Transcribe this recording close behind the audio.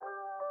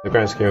The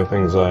grand scheme of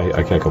things,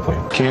 I can't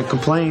complain. Can't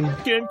complain.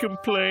 Can't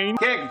complain.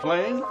 Can't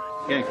complain.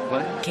 Can't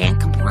complain. Can't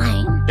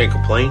complain. Can't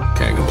complain.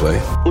 Can't complain.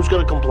 Who's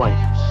gonna complain?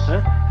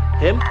 Huh?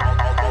 Him?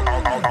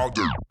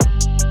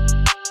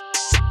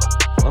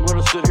 I'm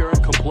gonna sit here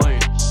and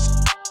complain.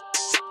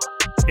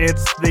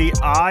 It's the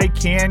I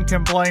Can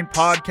Complain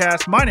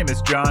podcast. My name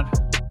is John.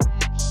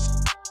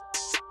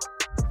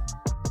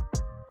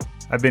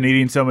 I've been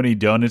eating so many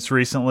donuts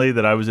recently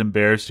that I was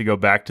embarrassed to go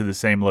back to the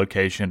same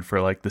location for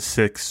like the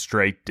 6th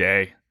straight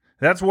day.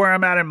 That's where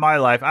I'm at in my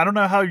life. I don't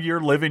know how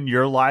you're living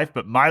your life,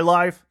 but my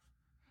life,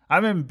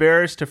 I'm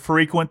embarrassed to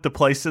frequent the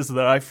places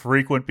that I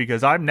frequent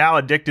because I'm now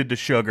addicted to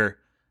sugar.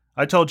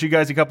 I told you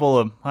guys a couple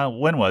of,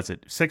 when was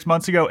it? 6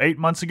 months ago, 8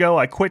 months ago,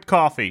 I quit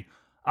coffee.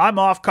 I'm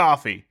off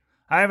coffee.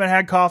 I haven't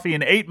had coffee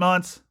in 8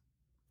 months.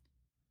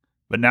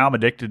 But now I'm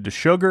addicted to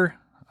sugar.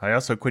 I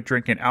also quit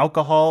drinking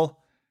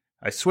alcohol.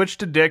 I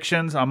switched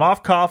addictions. I'm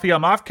off coffee.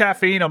 I'm off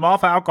caffeine. I'm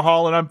off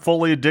alcohol. And I'm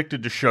fully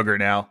addicted to sugar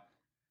now.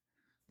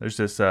 There's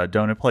this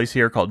donut place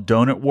here called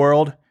Donut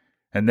World.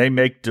 And they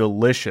make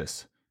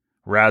delicious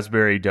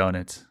raspberry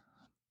donuts.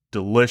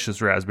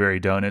 Delicious raspberry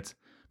donuts.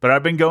 But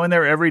I've been going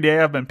there every day.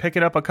 I've been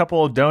picking up a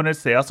couple of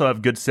donuts. They also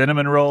have good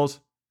cinnamon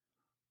rolls.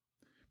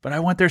 But I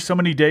went there so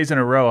many days in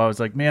a row. I was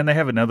like, man, they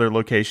have another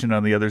location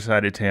on the other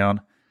side of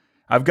town.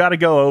 I've got to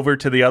go over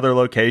to the other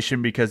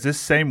location because this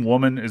same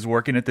woman is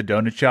working at the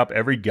donut shop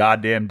every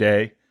goddamn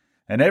day.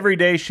 And every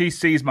day she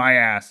sees my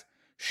ass.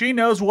 She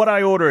knows what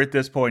I order at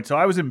this point. So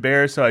I was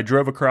embarrassed, so I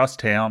drove across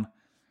town.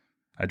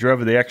 I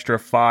drove the extra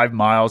 5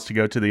 miles to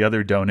go to the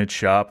other donut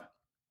shop.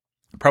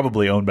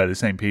 Probably owned by the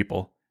same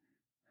people.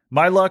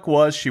 My luck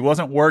was she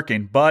wasn't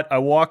working, but I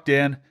walked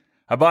in.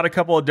 I bought a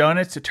couple of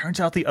donuts. It turns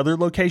out the other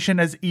location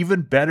has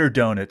even better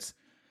donuts.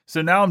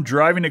 So now I'm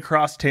driving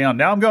across town.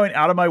 Now I'm going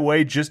out of my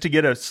way just to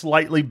get a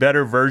slightly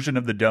better version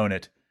of the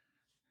donut.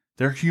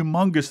 They're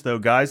humongous though,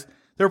 guys.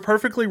 They're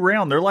perfectly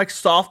round. They're like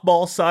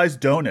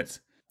softball-sized donuts.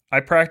 I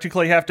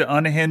practically have to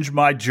unhinge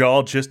my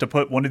jaw just to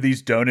put one of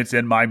these donuts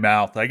in my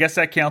mouth. I guess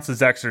that counts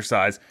as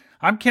exercise.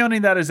 I'm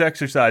counting that as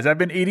exercise. I've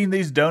been eating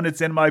these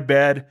donuts in my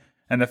bed,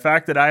 and the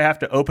fact that I have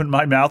to open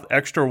my mouth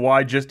extra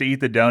wide just to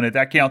eat the donut,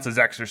 that counts as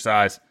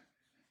exercise.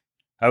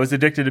 I was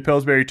addicted to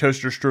Pillsbury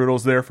toaster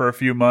strudels there for a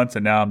few months,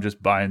 and now I'm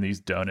just buying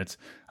these donuts.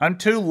 I'm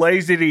too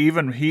lazy to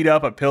even heat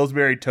up a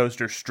Pillsbury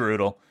toaster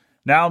strudel.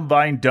 Now I'm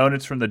buying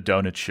donuts from the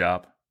donut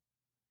shop.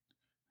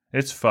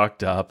 It's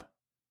fucked up.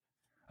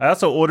 I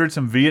also ordered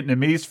some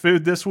Vietnamese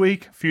food this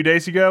week, a few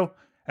days ago.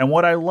 And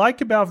what I like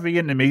about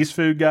Vietnamese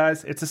food,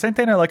 guys, it's the same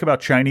thing I like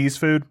about Chinese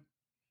food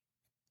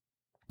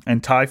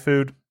and Thai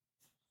food.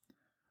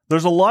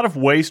 There's a lot of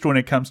waste when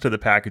it comes to the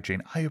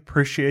packaging. I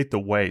appreciate the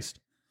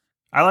waste.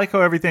 I like how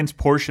everything's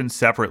portioned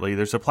separately.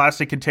 There's a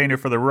plastic container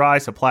for the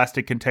rice, a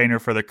plastic container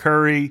for the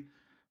curry,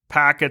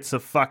 packets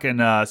of fucking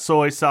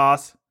soy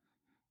sauce,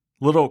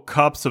 little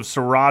cups of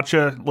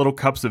sriracha, little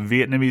cups of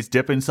Vietnamese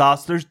dipping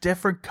sauce. There's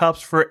different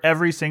cups for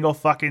every single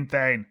fucking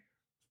thing.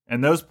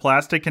 And those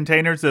plastic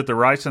containers that the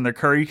rice and the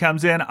curry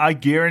comes in, I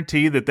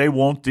guarantee that they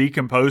won't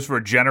decompose for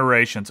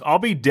generations. I'll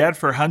be dead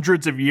for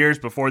hundreds of years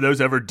before those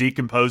ever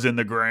decompose in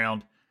the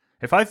ground.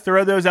 If I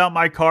throw those out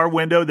my car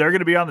window, they're going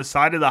to be on the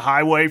side of the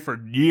highway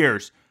for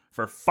years.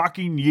 For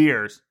fucking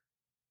years.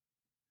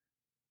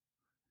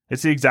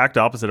 It's the exact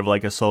opposite of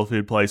like a soul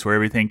food place where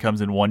everything comes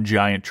in one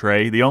giant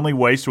tray. The only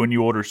waste when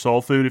you order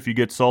soul food, if you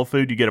get soul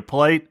food, you get a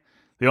plate.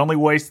 The only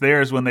waste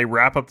there is when they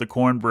wrap up the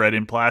cornbread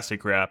in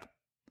plastic wrap.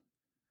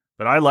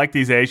 But I like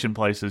these Asian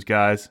places,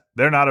 guys.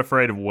 They're not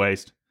afraid of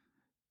waste.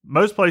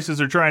 Most places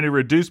are trying to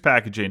reduce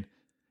packaging.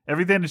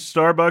 Everything at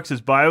Starbucks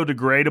is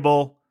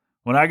biodegradable.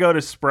 When I go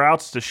to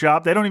Sprouts to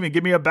shop, they don't even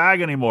give me a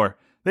bag anymore.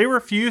 They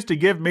refuse to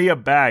give me a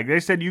bag. They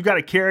said, you got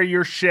to carry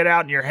your shit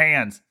out in your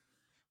hands.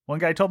 One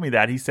guy told me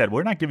that. He said,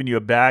 we're not giving you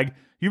a bag.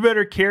 You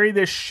better carry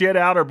this shit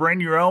out or bring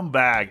your own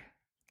bag.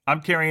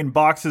 I'm carrying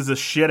boxes of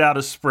shit out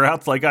of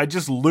Sprouts like I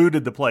just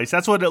looted the place.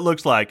 That's what it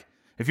looks like.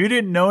 If you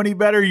didn't know any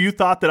better, you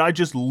thought that I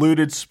just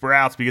looted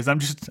Sprouts because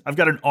I've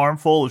got an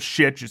armful of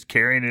shit just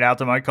carrying it out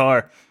to my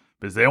car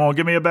because they won't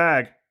give me a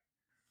bag.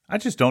 I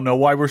just don't know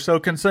why we're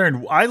so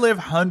concerned. I live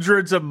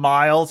hundreds of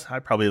miles. I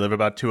probably live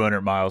about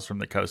 200 miles from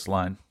the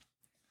coastline.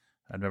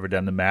 I've never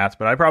done the math,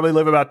 but I probably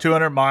live about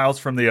 200 miles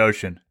from the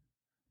ocean.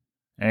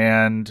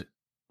 And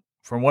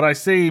from what I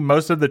see,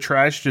 most of the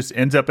trash just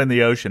ends up in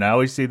the ocean. I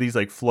always see these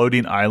like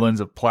floating islands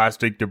of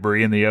plastic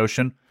debris in the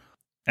ocean.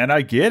 And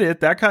I get it.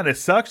 That kind of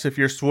sucks if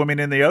you're swimming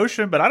in the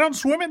ocean, but I don't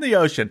swim in the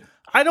ocean.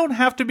 I don't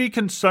have to be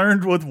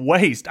concerned with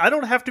waste. I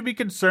don't have to be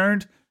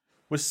concerned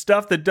with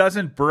stuff that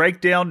doesn't break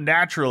down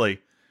naturally.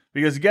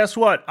 Because guess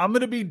what? I'm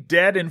going to be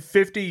dead in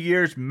 50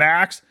 years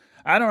max.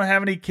 I don't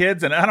have any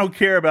kids and I don't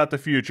care about the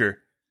future.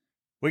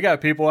 We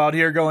got people out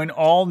here going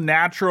all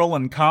natural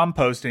and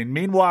composting.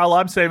 Meanwhile,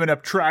 I'm saving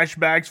up trash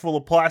bags full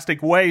of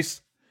plastic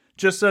waste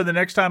just so the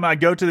next time I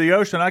go to the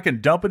ocean, I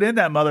can dump it in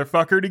that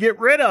motherfucker to get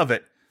rid of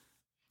it.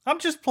 I'm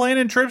just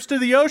planning trips to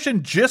the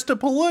ocean just to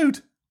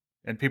pollute.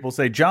 And people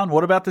say, John,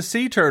 what about the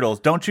sea turtles?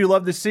 Don't you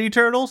love the sea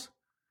turtles?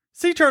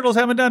 Sea turtles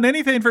haven't done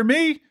anything for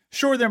me.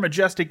 Sure, they're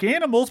majestic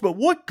animals, but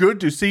what good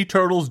do sea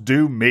turtles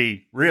do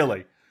me?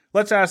 Really?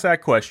 Let's ask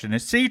that question. A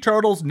sea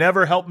turtles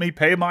never helped me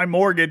pay my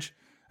mortgage.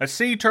 A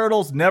sea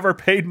turtles never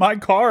paid my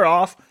car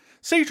off.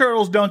 Sea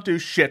turtles don't do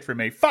shit for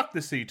me. Fuck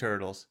the sea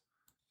turtles.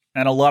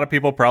 And a lot of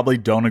people probably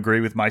don't agree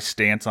with my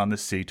stance on the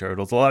sea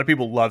turtles. A lot of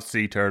people love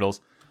sea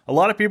turtles. A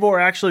lot of people are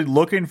actually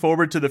looking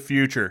forward to the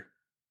future.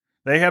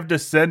 They have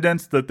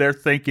descendants that they're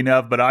thinking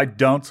of, but I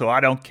don't, so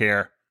I don't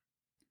care.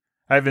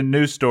 I have a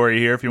news story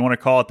here, if you want to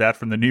call it that,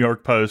 from the New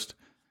York Post.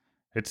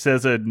 It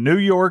says a New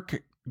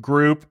York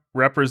group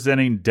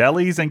representing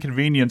delis and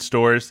convenience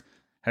stores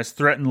has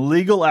threatened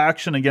legal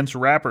action against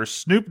rapper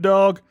Snoop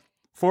Dogg,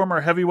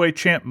 former heavyweight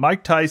champ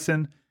Mike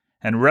Tyson,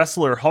 and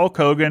wrestler Hulk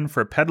Hogan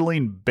for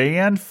peddling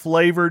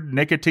banned-flavored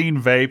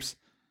nicotine vapes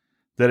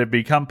that have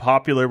become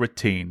popular with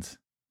teens.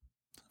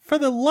 For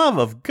the love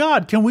of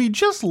God, can we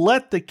just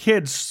let the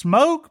kids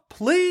smoke,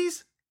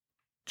 please?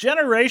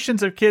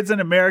 Generations of kids in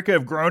America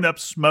have grown up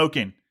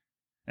smoking,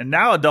 and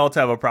now adults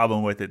have a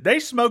problem with it. They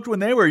smoked when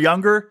they were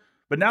younger,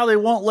 but now they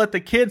won't let the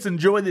kids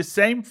enjoy the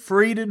same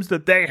freedoms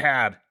that they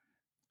had.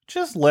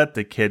 Just let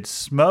the kids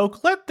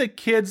smoke. Let the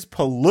kids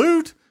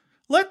pollute.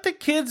 Let the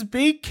kids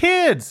be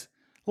kids.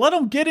 Let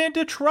them get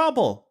into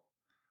trouble.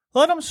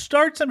 Let them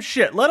start some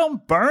shit. Let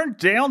them burn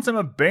down some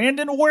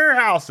abandoned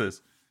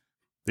warehouses.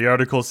 The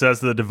article says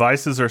the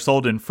devices are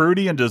sold in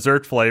fruity and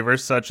dessert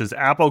flavors such as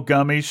apple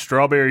gummies,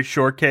 strawberry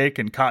shortcake,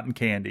 and cotton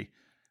candy.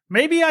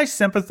 Maybe I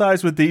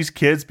sympathize with these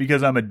kids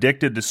because I'm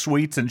addicted to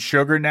sweets and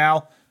sugar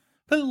now,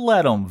 but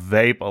let them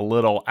vape a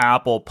little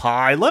apple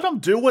pie. Let them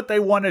do what they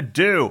want to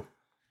do.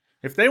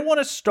 If they want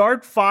to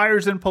start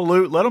fires and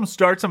pollute, let them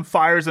start some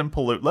fires and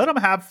pollute. Let them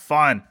have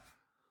fun.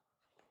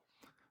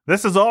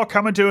 This is all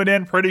coming to an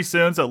end pretty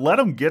soon, so let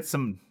them get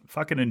some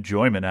fucking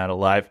enjoyment out of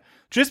life.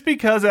 Just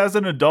because as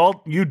an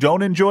adult you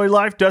don't enjoy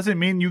life doesn't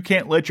mean you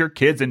can't let your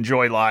kids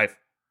enjoy life.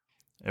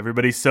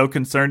 Everybody's so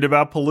concerned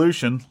about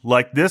pollution,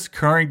 like this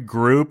current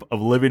group of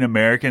living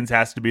Americans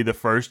has to be the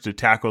first to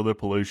tackle the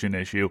pollution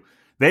issue.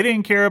 They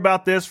didn't care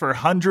about this for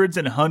hundreds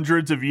and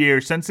hundreds of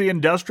years. Since the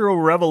Industrial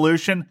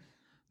Revolution,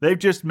 they've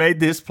just made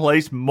this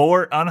place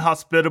more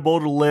unhospitable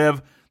to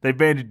live. They've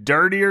made it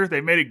dirtier,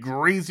 they've made it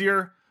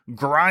greasier,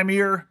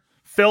 grimier,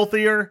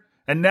 filthier,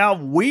 and now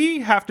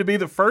we have to be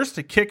the first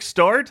to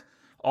kickstart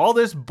all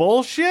this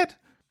bullshit?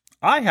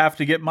 I have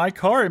to get my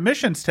car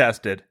emissions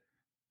tested.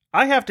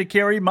 I have to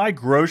carry my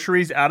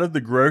groceries out of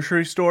the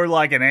grocery store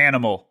like an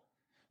animal.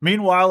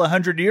 Meanwhile,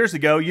 100 years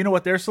ago, you know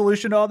what their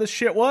solution to all this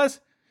shit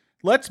was?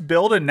 Let's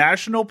build a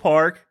national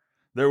park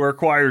that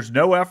requires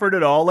no effort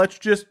at all. Let's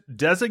just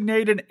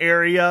designate an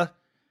area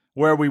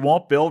where we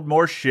won't build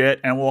more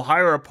shit, and we'll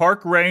hire a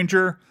park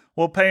ranger.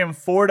 We'll pay him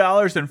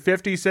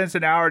 $4.50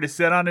 an hour to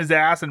sit on his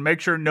ass and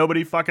make sure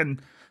nobody fucking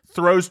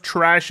throws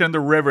trash in the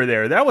river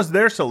there. That was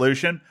their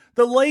solution.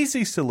 The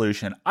lazy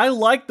solution. I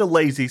like the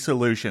lazy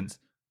solutions.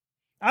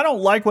 I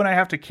don't like when I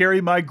have to carry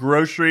my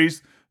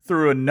groceries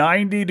through a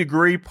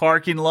 90-degree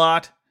parking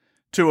lot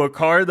to a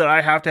car that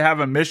I have to have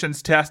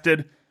emissions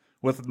tested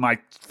with my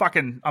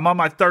fucking... I'm on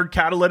my third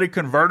catalytic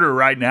converter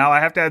right now.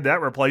 I have to have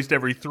that replaced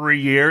every 3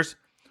 years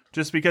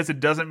just because it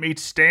doesn't meet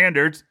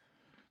standards.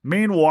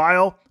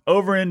 Meanwhile,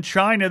 over in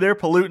China, they're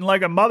polluting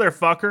like a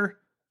motherfucker.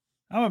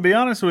 I'm going to be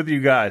honest with you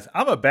guys.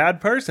 I'm a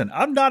bad person.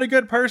 I'm not a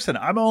good person.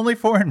 I'm only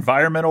for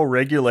environmental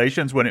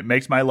regulations when it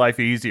makes my life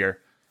easier.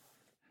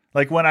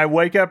 Like when I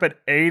wake up at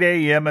 8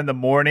 a.m. in the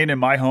morning and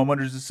my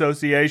homeowners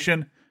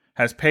association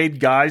has paid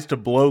guys to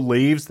blow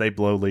leaves. They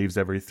blow leaves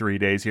every 3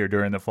 days here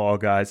during the fall,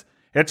 guys.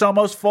 It's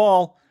almost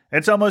fall.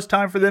 It's almost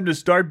time for them to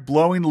start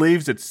blowing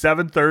leaves at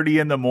 7:30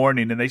 in the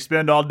morning, and they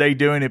spend all day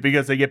doing it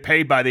because they get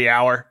paid by the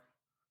hour.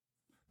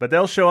 But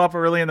they'll show up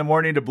early in the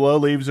morning to blow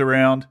leaves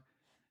around.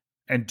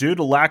 And due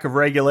to lack of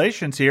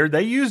regulations here,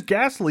 they use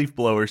gas leaf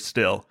blowers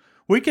still.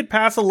 We could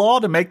pass a law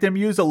to make them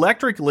use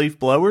electric leaf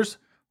blowers.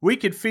 We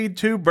could feed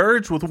 2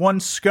 birds with 1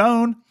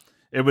 scone.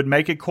 It would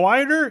make it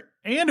quieter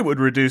and it would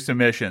reduce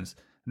emissions.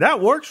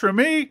 That works for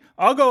me.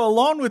 I'll go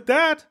along with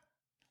that.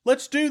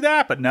 Let's do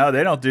that. But no,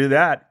 they don't do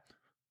that.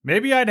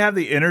 Maybe I'd have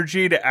the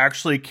energy to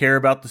actually care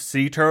about the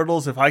sea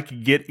turtles if I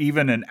could get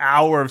even an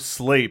hour of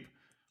sleep.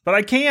 But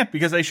I can't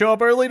because they show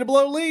up early to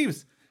blow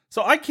leaves.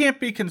 So I can't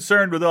be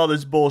concerned with all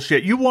this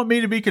bullshit. You want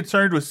me to be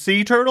concerned with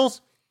sea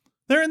turtles?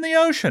 They're in the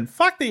ocean.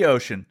 Fuck the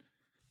ocean.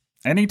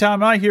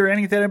 Anytime I hear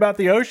anything about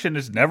the ocean,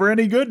 it's never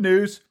any good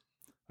news.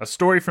 A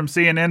story from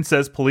CNN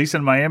says police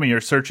in Miami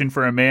are searching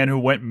for a man who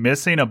went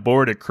missing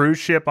aboard a cruise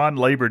ship on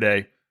Labor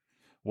Day.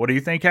 What do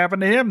you think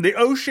happened to him? The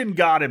ocean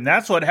got him.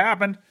 That's what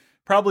happened.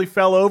 Probably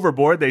fell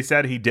overboard. They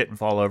said he didn't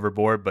fall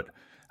overboard, but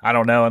I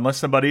don't know. Unless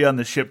somebody on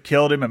the ship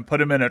killed him and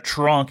put him in a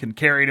trunk and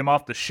carried him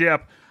off the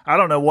ship, I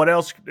don't know what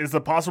else is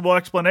the possible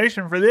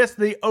explanation for this.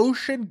 The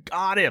ocean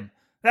got him.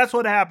 That's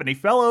what happened. He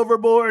fell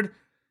overboard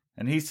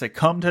and he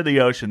succumbed to the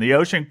ocean. The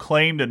ocean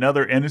claimed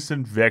another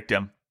innocent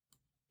victim.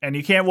 And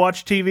you can't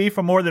watch TV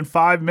for more than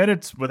 5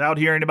 minutes without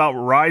hearing about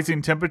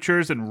rising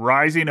temperatures and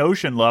rising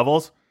ocean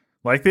levels.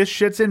 Like this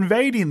shit's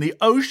invading. The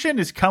ocean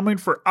is coming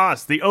for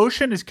us. The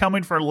ocean is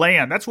coming for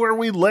land. That's where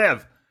we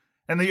live.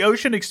 and the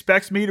ocean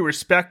expects me to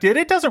respect it,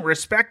 it doesn't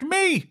respect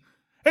me.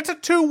 It's a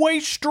two-way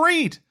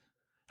street.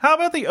 How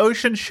about the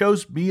ocean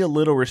shows me a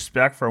little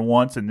respect for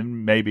once, and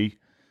then maybe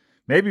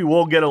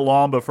we'll get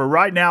along, but for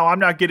right now, I'm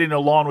not getting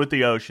along with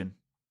the ocean.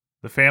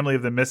 The family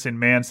of the missing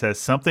man says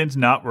something's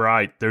not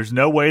right. There's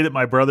no way that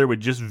my brother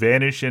would just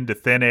vanish into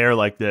thin air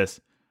like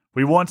this.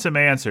 We want some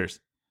answers.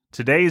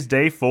 Today is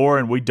day 4,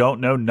 and we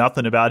don't know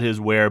nothing about his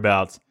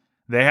whereabouts.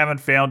 They haven't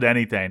found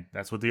anything.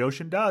 That's what the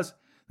ocean does.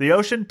 The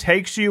ocean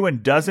takes you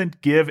and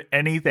doesn't give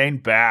anything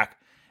back.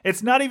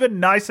 It's not even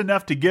nice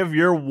enough to give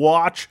your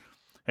watch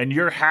and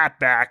your hat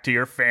back to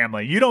your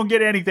family. You don't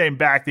get anything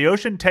back. The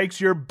ocean takes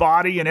your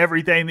body and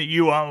everything that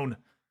you own.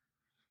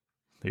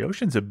 The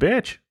ocean's a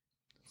bitch.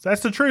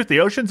 That's the truth. The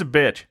ocean's a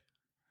bitch.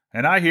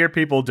 And I hear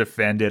people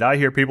defend it. I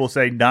hear people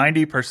say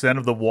 90%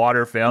 of the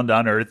water found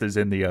on Earth is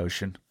in the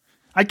ocean.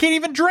 I can't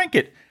even drink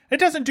it. It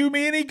doesn't do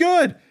me any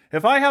good.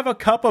 If I have a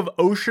cup of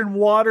ocean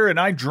water and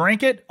I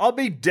drink it, I'll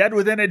be dead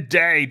within a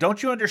day.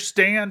 Don't you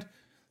understand?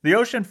 The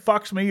ocean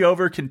fucks me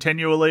over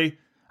continually.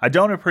 I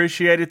don't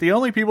appreciate it. The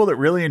only people that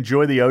really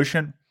enjoy the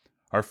ocean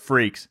are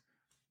freaks.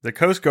 The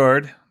Coast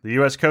Guard, the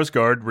U.S. Coast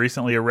Guard,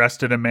 recently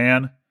arrested a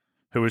man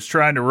who was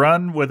trying to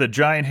run with a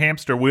giant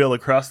hamster wheel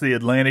across the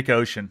Atlantic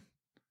Ocean.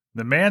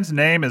 The man's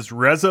name is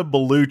Reza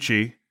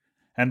Bellucci,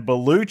 and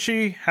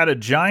Bellucci had a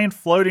giant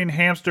floating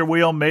hamster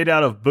wheel made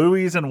out of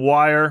buoys and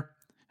wire,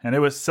 and it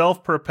was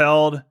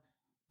self-propelled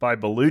by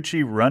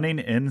Bellucci running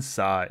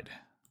inside.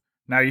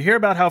 Now, you hear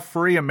about how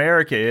free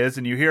America is,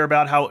 and you hear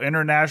about how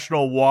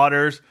international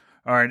waters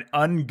are an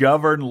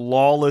ungoverned,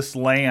 lawless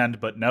land,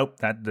 but nope,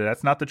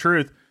 that's not the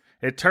truth.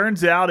 It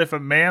turns out if a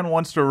man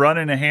wants to run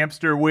in a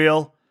hamster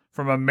wheel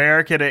from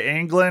America to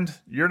England,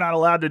 you're not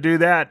allowed to do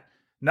that.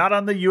 Not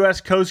on the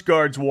U.S. Coast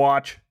Guard's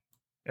watch.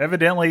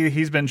 Evidently,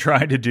 he's been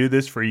trying to do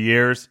this for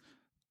years.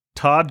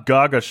 Todd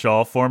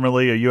Gagashaw,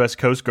 formerly a U.S.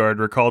 Coast Guard,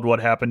 recalled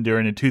what happened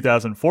during a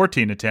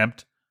 2014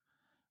 attempt,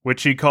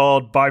 which he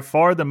called by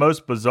far the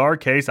most bizarre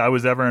case I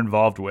was ever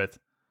involved with.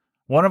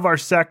 One of our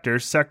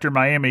sectors, Sector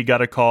Miami,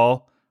 got a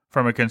call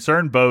from a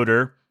concerned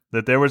boater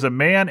that there was a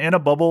man in a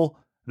bubble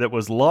that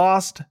was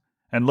lost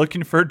and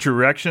looking for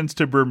directions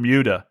to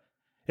Bermuda.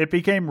 It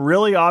became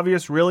really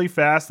obvious really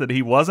fast that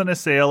he wasn't a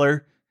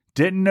sailor,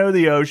 didn't know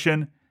the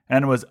ocean,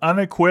 and was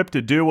unequipped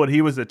to do what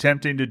he was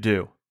attempting to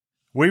do.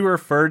 We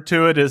referred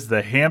to it as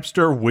the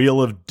hamster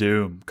wheel of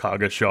doom,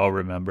 Gagashaw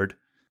remembered.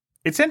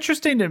 It's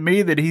interesting to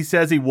me that he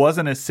says he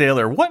wasn't a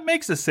sailor. What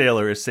makes a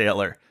sailor a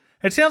sailor?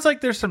 It sounds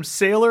like there's some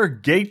sailor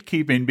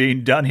gatekeeping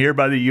being done here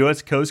by the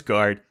U.S. Coast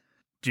Guard.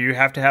 Do you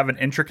have to have an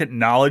intricate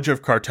knowledge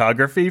of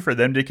cartography for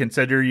them to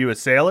consider you a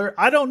sailor?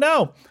 I don't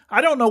know. I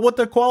don't know what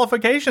the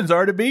qualifications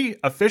are to be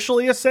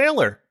officially a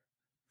sailor.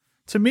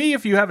 To me,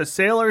 if you have a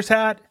sailor's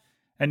hat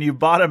and you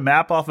bought a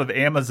map off of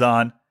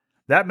Amazon,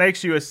 that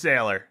makes you a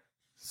sailor.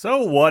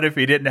 So what if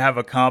he didn't have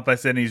a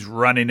compass and he's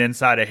running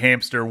inside a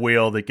hamster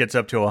wheel that gets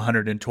up to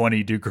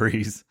 120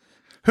 degrees?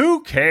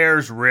 Who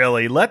cares,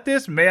 really? Let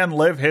this man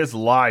live his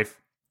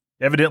life.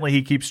 Evidently,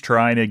 he keeps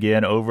trying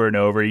again over and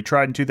over. He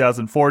tried in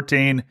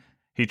 2014.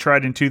 He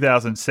tried in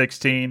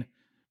 2016.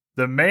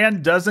 The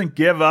man doesn't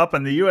give up,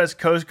 and the U.S.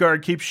 Coast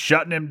Guard keeps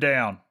shutting him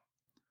down.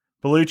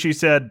 Bellucci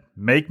said,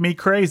 "Make me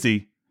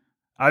crazy.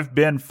 I've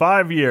been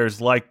 5 years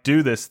like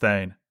do this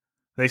thing.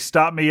 They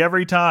stop me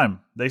every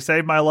time. They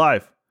save my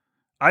life.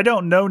 I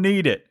don't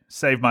need it.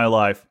 Save my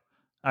life.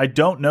 I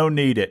don't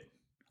need it."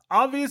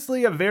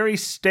 Obviously a very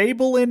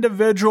stable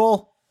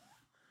individual.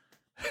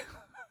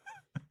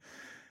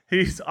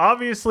 He's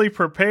obviously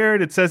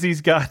prepared. It says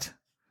he's got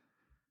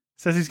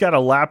a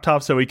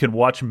laptop so he can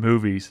watch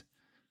movies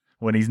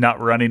when he's not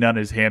running on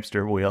his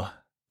hamster wheel.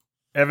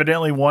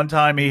 Evidently, one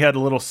time he had a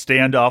little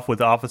standoff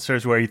with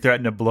officers where he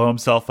threatened to blow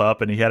himself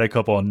up and he had a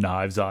couple of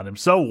knives on him.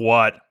 So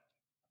what?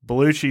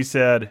 Bellucci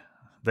said,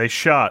 "They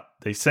shot.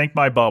 They sank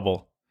my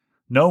bubble.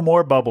 No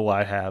more bubble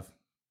I have."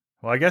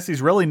 Well, I guess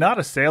he's really not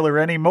a sailor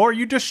anymore.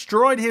 You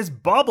destroyed his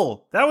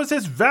bubble. That was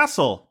his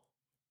vessel.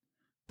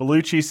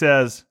 Bellucci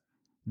says,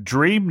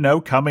 "Dream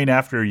no coming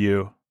after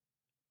you.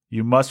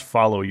 You must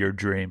follow your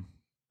dream."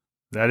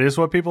 That is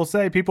what people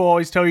say. People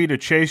always tell you to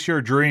chase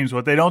your dreams.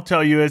 What they don't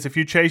tell you is if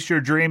you chase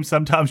your dreams,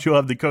 sometimes you'll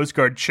have the Coast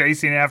Guard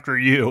chasing after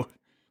you.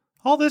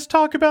 All this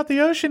talk about the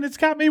ocean, it's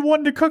got me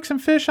wanting to cook some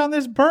fish on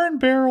this burn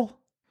barrel.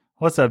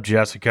 What's up,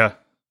 Jessica?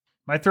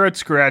 My throat's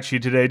scratchy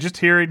today. Just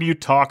hearing you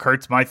talk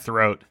hurts my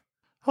throat.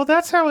 Oh,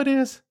 that's how it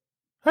is.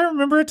 I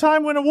remember a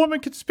time when a woman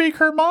could speak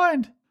her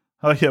mind.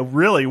 Oh yeah,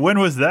 really? When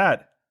was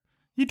that?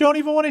 You don't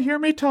even want to hear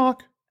me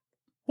talk.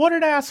 What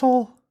an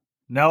asshole.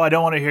 No, I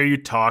don't want to hear you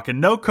talk, and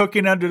no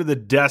cooking under the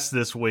desk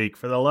this week,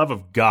 for the love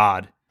of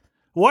God.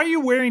 Why are you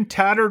wearing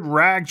tattered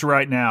rags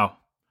right now?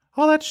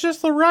 Oh, that's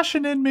just the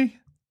Russian in me.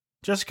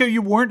 Jessica,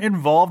 you weren't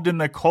involved in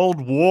the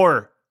Cold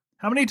War.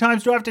 How many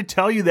times do I have to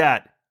tell you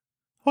that?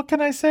 What can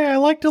I say? I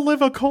like to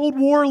live a Cold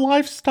War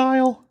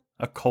lifestyle.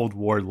 A Cold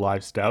War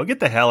lifestyle?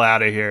 Get the hell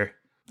out of here.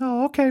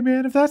 Oh, okay,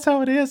 man, if that's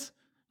how it is.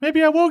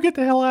 Maybe I will get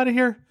the hell out of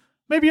here.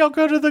 Maybe I'll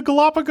go to the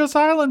Galapagos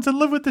Islands and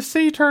live with the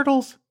sea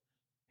turtles.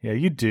 Yeah,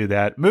 you do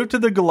that. Move to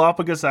the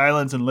Galapagos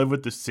Islands and live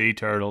with the sea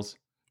turtles.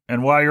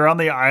 And while you're on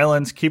the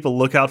islands, keep a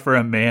lookout for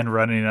a man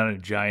running on a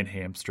giant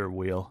hamster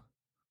wheel.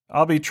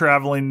 I'll be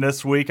traveling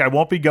this week. I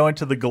won't be going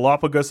to the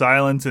Galapagos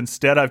Islands.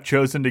 Instead, I've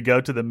chosen to go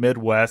to the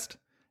Midwest,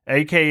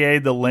 aka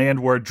the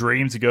land where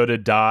dreams go to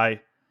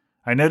die.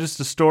 I noticed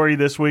a story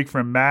this week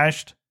from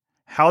Mashed,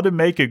 how to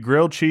make a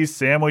grilled cheese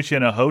sandwich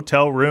in a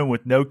hotel room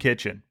with no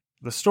kitchen.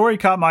 The story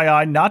caught my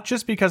eye not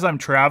just because I'm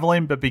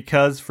traveling, but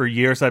because for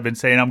years I've been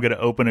saying I'm going to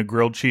open a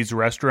grilled cheese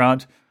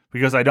restaurant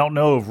because I don't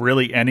know of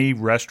really any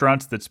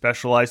restaurants that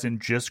specialize in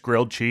just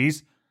grilled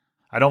cheese.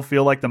 I don't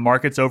feel like the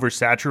market's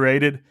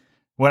oversaturated.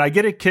 When I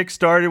get it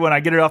kickstarted, when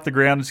I get it off the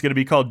ground, it's going to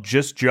be called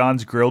Just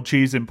John's Grilled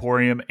Cheese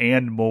Emporium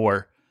and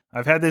more.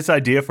 I've had this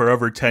idea for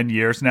over 10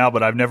 years now,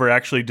 but I've never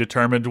actually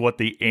determined what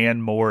the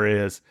and more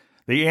is.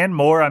 The and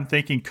more I'm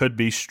thinking could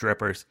be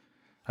strippers.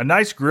 A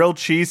nice grilled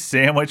cheese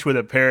sandwich with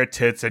a pair of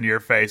tits in your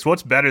face.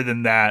 What's better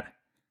than that?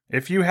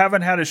 If you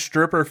haven't had a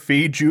stripper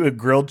feed you a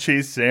grilled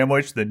cheese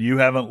sandwich, then you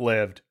haven't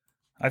lived.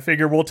 I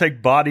figure we'll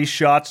take body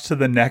shots to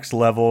the next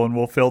level and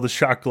we'll fill the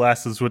shot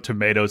glasses with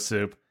tomato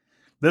soup.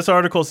 This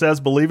article says,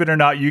 believe it or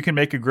not, you can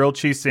make a grilled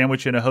cheese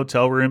sandwich in a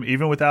hotel room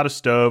even without a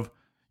stove.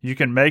 You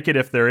can make it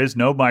if there is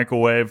no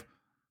microwave.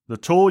 The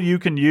tool you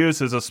can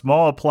use is a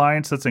small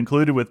appliance that's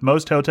included with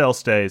most hotel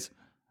stays,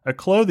 a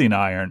clothing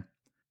iron.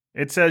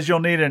 It says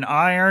you'll need an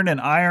iron, an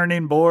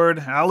ironing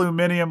board,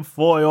 aluminum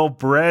foil,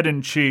 bread,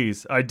 and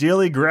cheese.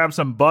 Ideally, grab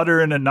some butter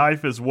and a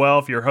knife as well.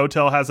 If your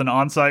hotel has an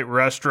on-site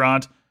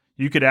restaurant,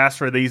 you could ask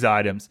for these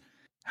items.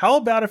 How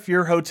about if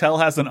your hotel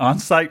has an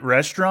on-site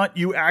restaurant,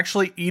 you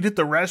actually eat at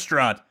the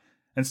restaurant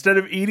instead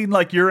of eating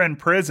like you're in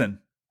prison?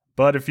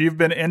 But if you've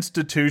been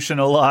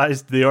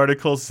institutionalized, the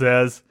article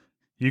says,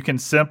 you can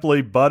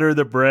simply butter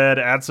the bread,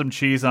 add some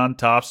cheese on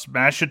top,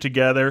 smash it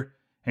together,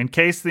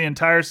 encase the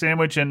entire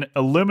sandwich in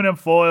aluminum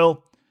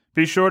foil.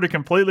 Be sure to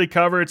completely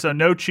cover it so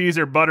no cheese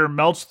or butter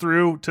melts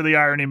through to the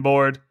ironing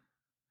board.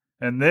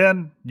 And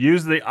then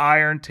use the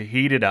iron to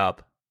heat it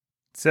up.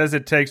 It says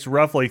it takes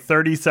roughly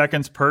 30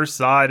 seconds per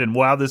side, and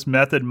while this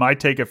method might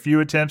take a few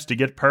attempts to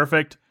get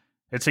perfect,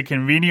 it's a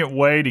convenient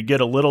way to get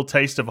a little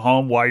taste of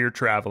home while you're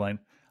traveling.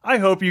 I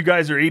hope you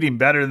guys are eating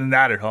better than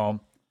that at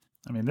home.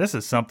 I mean, this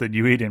is something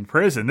you eat in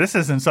prison. This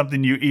isn't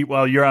something you eat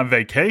while you're on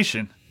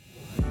vacation.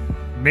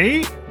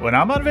 Me? When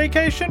I'm on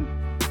vacation?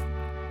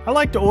 I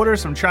like to order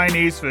some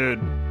Chinese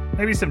food,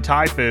 maybe some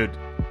Thai food,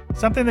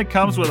 something that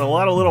comes with a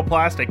lot of little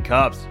plastic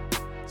cups,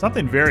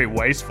 something very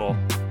wasteful.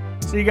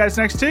 See you guys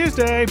next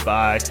Tuesday.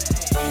 Bye.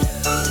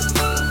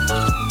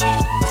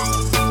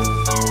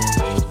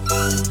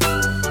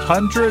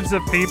 Hundreds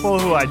of people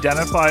who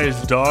identify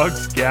as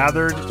dogs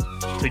gathered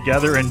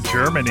together in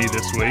Germany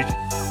this week.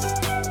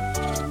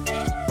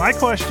 My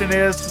question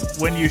is,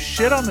 when you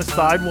shit on the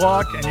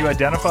sidewalk and you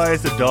identify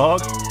as a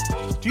dog,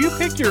 do you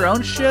pick your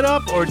own shit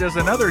up or does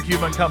another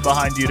human come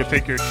behind you to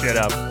pick your shit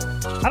up?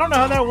 I don't know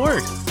how that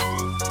works.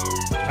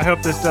 I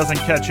hope this doesn't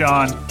catch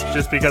on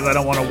just because I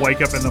don't want to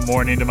wake up in the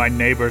morning to my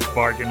neighbors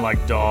barking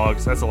like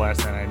dogs. That's the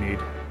last thing I need.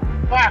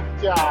 Fuck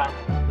dog.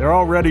 They're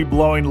already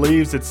blowing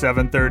leaves at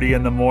 7:30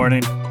 in the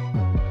morning.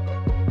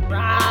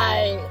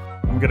 Right.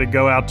 I'm going to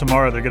go out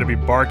tomorrow. They're going to be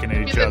barking at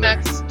each the other.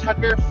 next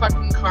Tucker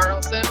fucking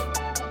Carlson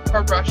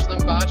or Rush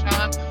Limbaugh,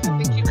 John.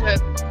 I think you could.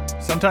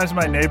 Sometimes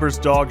my neighbor's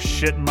dog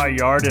shit in my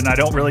yard and I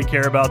don't really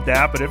care about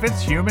that, but if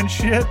it's human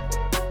shit,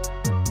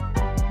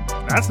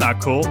 that's not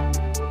cool.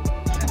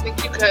 I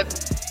think you could.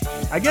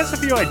 I guess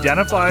if you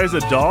identify as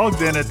a dog,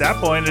 then at that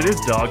point it is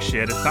dog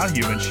shit. It's not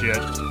human shit.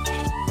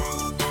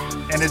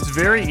 And it's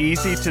very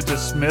easy to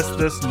dismiss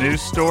this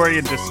news story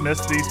and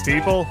dismiss these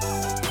people.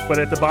 But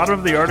at the bottom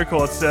of the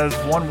article, it says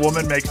one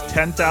woman makes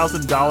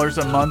 $10,000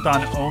 a month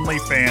on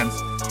OnlyFans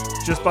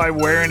just by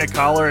wearing a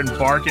collar and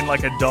barking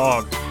like a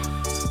dog.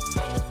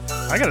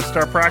 I gotta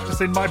start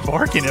practicing my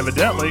barking,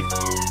 evidently.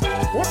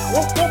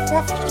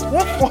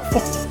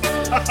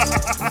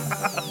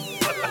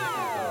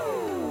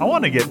 I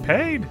want to get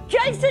paid.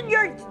 Jason,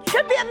 you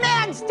should be a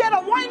man instead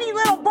of a whiny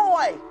little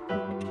boy.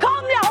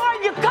 Call me a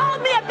whore, you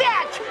called me a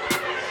bitch.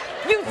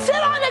 You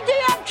sit on the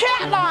damn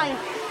chat line.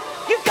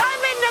 You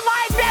come into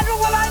my bedroom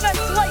when I'm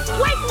asleep.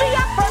 Wake me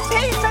up for a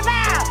piece of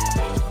ass.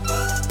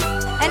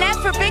 And as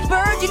for Big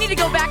Bird, you need to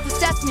go back to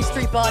Sesame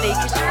Street, buddy.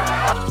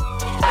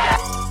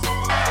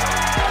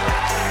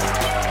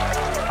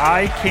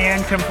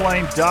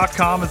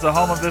 ICanComplain.com is the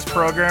home of this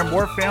program.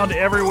 We're found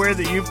everywhere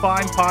that you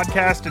find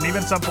podcasts and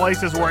even some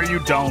places where you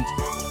don't.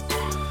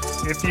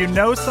 If you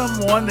know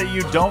someone that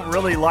you don't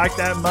really like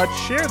that much,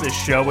 share this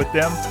show with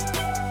them.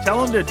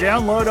 Tell them to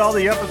download all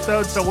the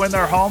episodes so when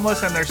they're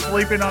homeless and they're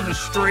sleeping on the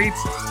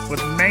streets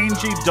with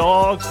mangy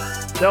dogs,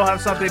 they'll have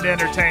something to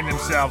entertain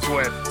themselves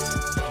with.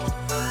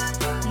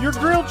 Your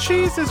grilled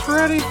cheese is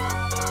ready.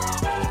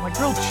 My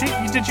grilled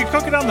cheese? Did you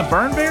cook it on the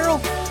burn barrel?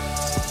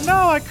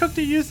 No, I cooked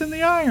it using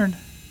the iron.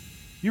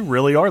 You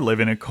really are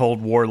living a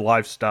Cold War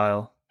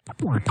lifestyle.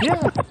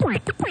 Yeah.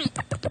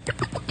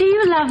 Do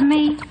you love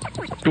me?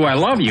 Do I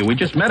love you? We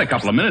just met a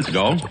couple of minutes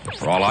ago.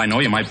 For all I know,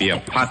 you might be a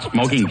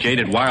pot-smoking,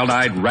 jaded,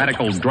 wild-eyed,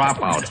 radical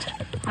dropout.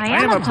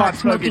 I am a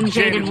pot-smoking,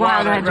 jaded,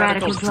 wild-eyed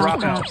radical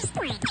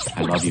dropout.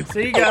 I love you.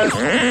 See you guys.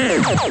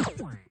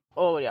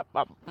 Oh, yeah.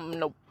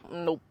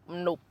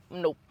 Nope.